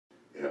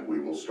And we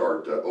will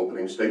start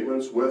opening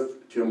statements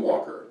with Tim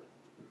Walker.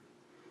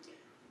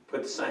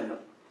 Put the sign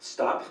up.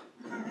 Stop.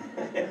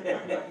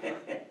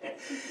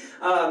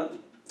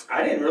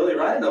 I didn't really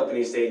write an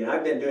opening statement.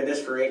 I've been doing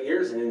this for 8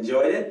 years and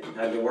enjoyed it.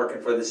 I've been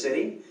working for the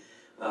city,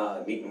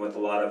 meeting with a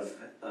lot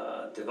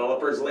of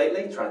developers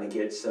lately, trying to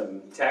get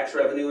some tax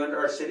revenue into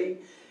our city.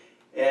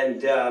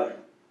 And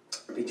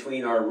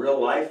between our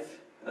real life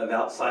of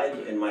outside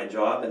and my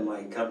job and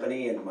my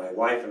company and my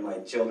wife and my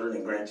children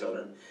and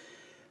grandchildren,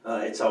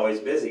 it's always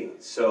busy.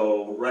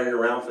 So running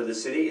around for the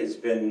city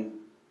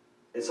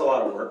it's a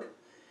lot of work.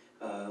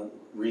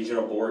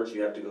 Regional boards,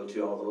 you have to go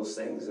to all those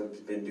things.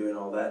 I've been doing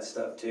all that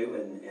stuff too,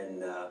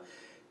 and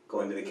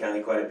going to the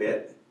county quite a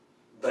bit.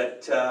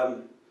 But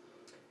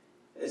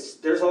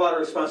there's a lot of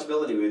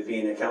responsibility with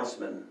being a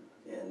councilman,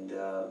 and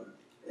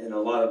a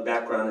lot of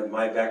background. And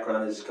my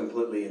background is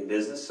completely in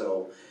business,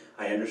 so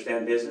I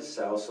understand business.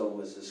 I also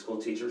was a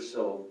school teacher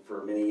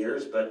for many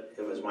years, but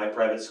it was my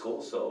private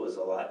school, so it was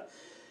a lot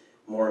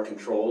more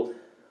controlled.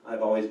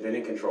 I've always been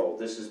in control.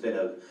 This has been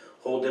a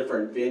whole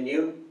different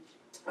venue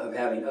of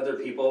having other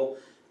people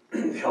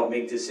help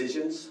make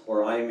decisions,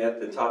 where I'm at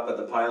the top of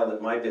the pile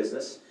at my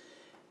business.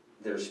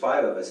 There's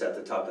 5 of us at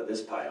the top of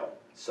this pile,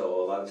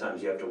 so a lot of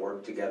times you have to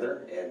work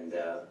together and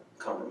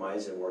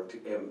compromise and work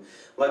together.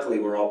 Luckily,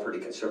 we're all pretty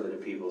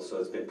conservative people, so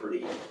it's been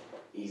pretty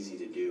easy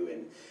to do,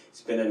 and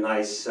it's been a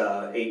nice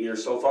 8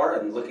 years so far,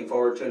 and looking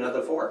forward to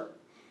another 4.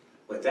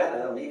 With that, I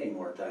don't need any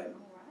more time.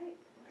 All right.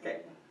 Okay.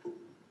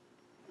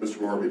 Mr.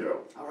 Morbido.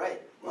 All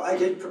right. Well, I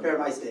did prepare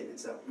my statement,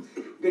 so.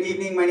 Good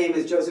evening. My name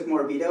is Joseph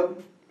Morbido.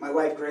 My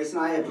wife Grace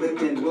and I have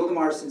lived in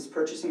Wildomar since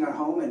purchasing our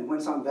home in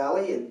Winsong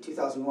Valley in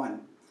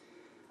 2001.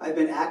 I've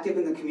been active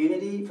in the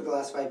community for the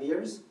last 5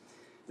 years,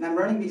 and I'm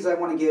running because I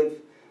want to give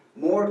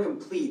more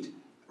complete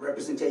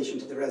representation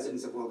to the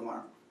residents of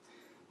Wildomar.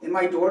 In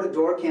my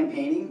door-to-door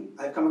campaigning,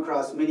 I've come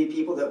across many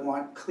people that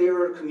want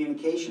clearer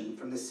communication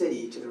from the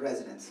city to the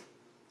residents.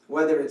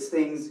 Whether it's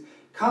things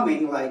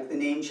coming like the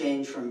name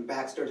change from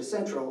Baxter to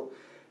Central,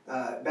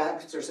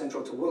 Baxter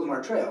Central to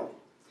Wildomar Trail,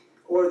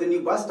 or the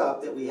new bus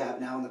stop that we have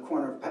now in the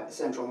corner of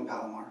Central and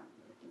Palomar,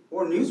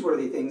 or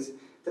newsworthy things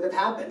that have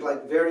happened,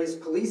 like various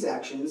police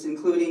actions,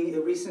 including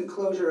a recent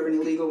closure of an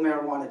illegal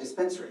marijuana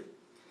dispensary.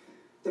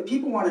 The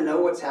people want to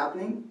know what's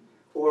happening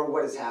or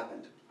what has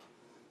happened.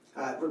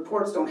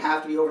 Reports don't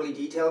have to be overly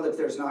detailed if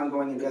there's an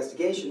ongoing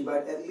investigation,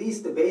 but at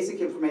least the basic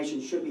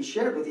information should be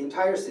shared with the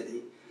entire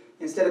city,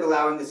 instead of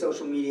allowing the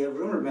social media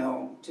rumor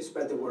mill to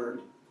spread the word,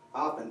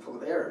 often full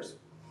of errors.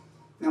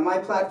 Now, my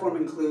platform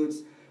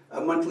includes a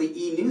monthly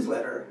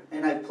e-newsletter,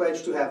 and I've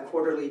pledged to have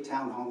quarterly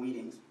town hall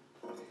meetings.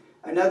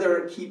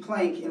 Another key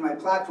plank in my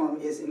platform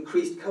is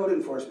increased code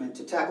enforcement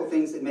to tackle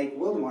things that make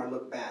Wildomar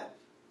look bad.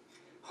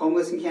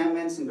 Homeless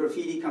encampments and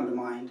graffiti come to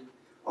mind.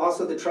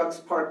 Also, the trucks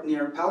parked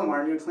near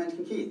Palomar, near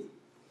Clinton Keith.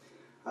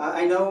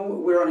 I know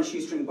we're on a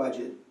shoestring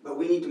budget, but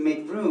we need to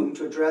make room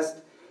to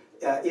address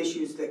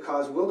issues that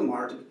cause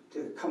Wildomar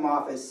to come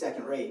off as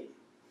second rate.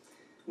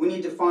 We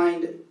need to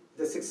find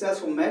the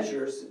successful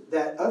measures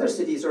that other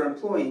cities are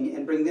employing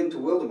and bring them to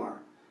Wildomar.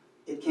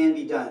 It can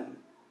be done.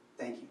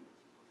 Thank you.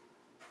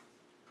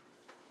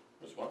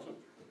 Ms. Watson.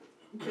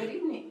 Good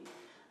evening.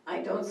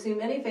 I don't see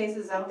many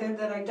faces out there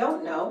that I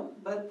don't know,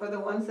 but for the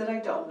ones that I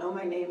don't know,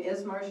 my name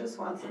is Marcia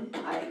Swanson.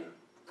 I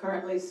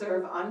currently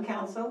serve on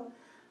council.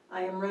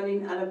 I am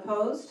running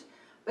unopposed,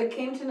 but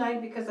came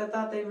tonight because I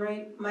thought there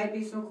might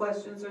be some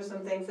questions or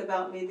some things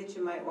about me that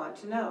you might want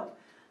to know.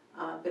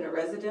 I've been a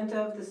resident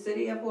of the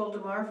city of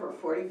Wildomar for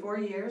 44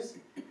 years.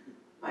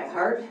 My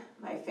heart,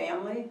 my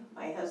family,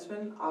 my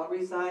husband all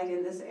reside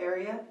in this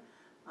area.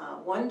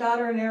 1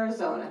 daughter in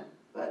Arizona,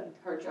 but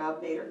her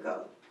job made her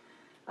go.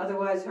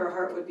 Otherwise, her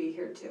heart would be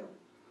here too.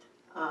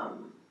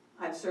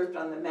 I've served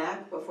on the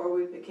MAC before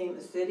we became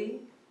a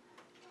city.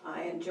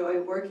 I enjoy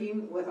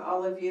working with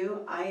all of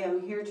you. I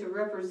am here to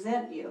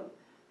represent you,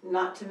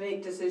 not to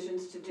make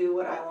decisions to do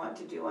what I want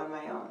to do on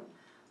my own.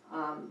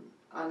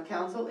 On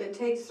council, it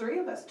takes 3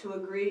 of us to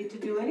agree to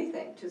do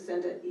anything, to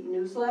send an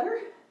e-newsletter,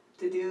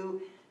 to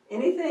do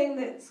anything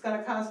that's going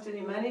to cost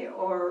any money,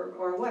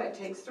 or what. It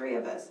takes 3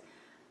 of us.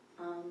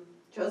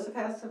 Joseph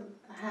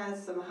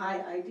has some high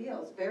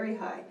ideals, very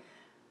high.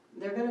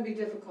 They're going to be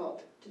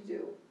difficult to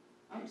do.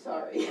 I'm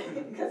sorry,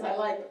 because I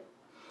like them.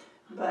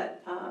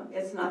 But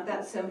it's not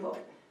that simple.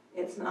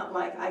 It's not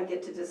like I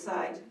get to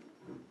decide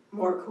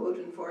more code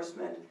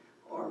enforcement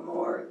or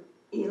more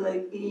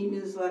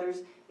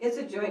e-newsletters. It's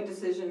a joint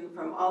decision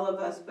from all of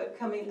us, but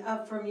coming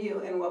up from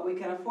you and what we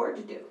can afford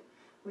to do.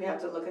 We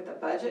have to look at the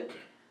budget.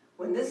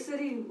 When this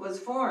city was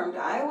formed,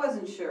 I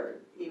wasn't sure,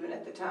 even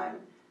at the time,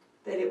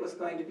 that it was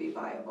going to be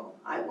viable.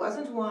 I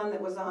wasn't one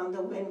that was on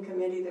the WIN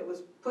committee that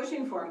was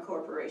pushing for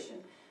incorporation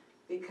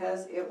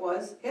because it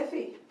was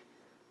iffy.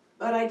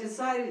 But I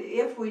decided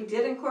if we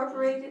did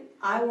incorporate it,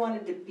 I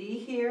wanted to be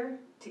here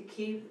to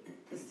keep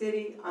the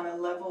city on a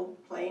level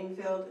playing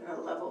field and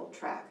a level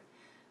track.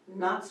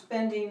 Not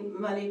spending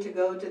money to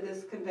go to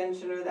this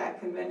convention or that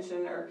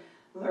convention or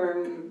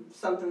learn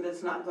something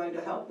that's not going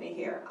to help me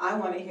here. I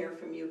want to hear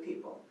from you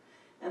people.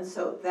 And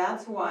so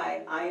that's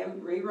why I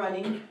am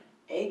rerunning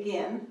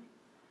again,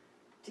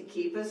 to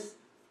keep us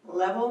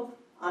level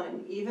on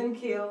an even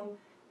keel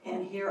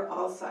and hear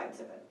all sides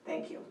of it.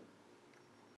 Thank you.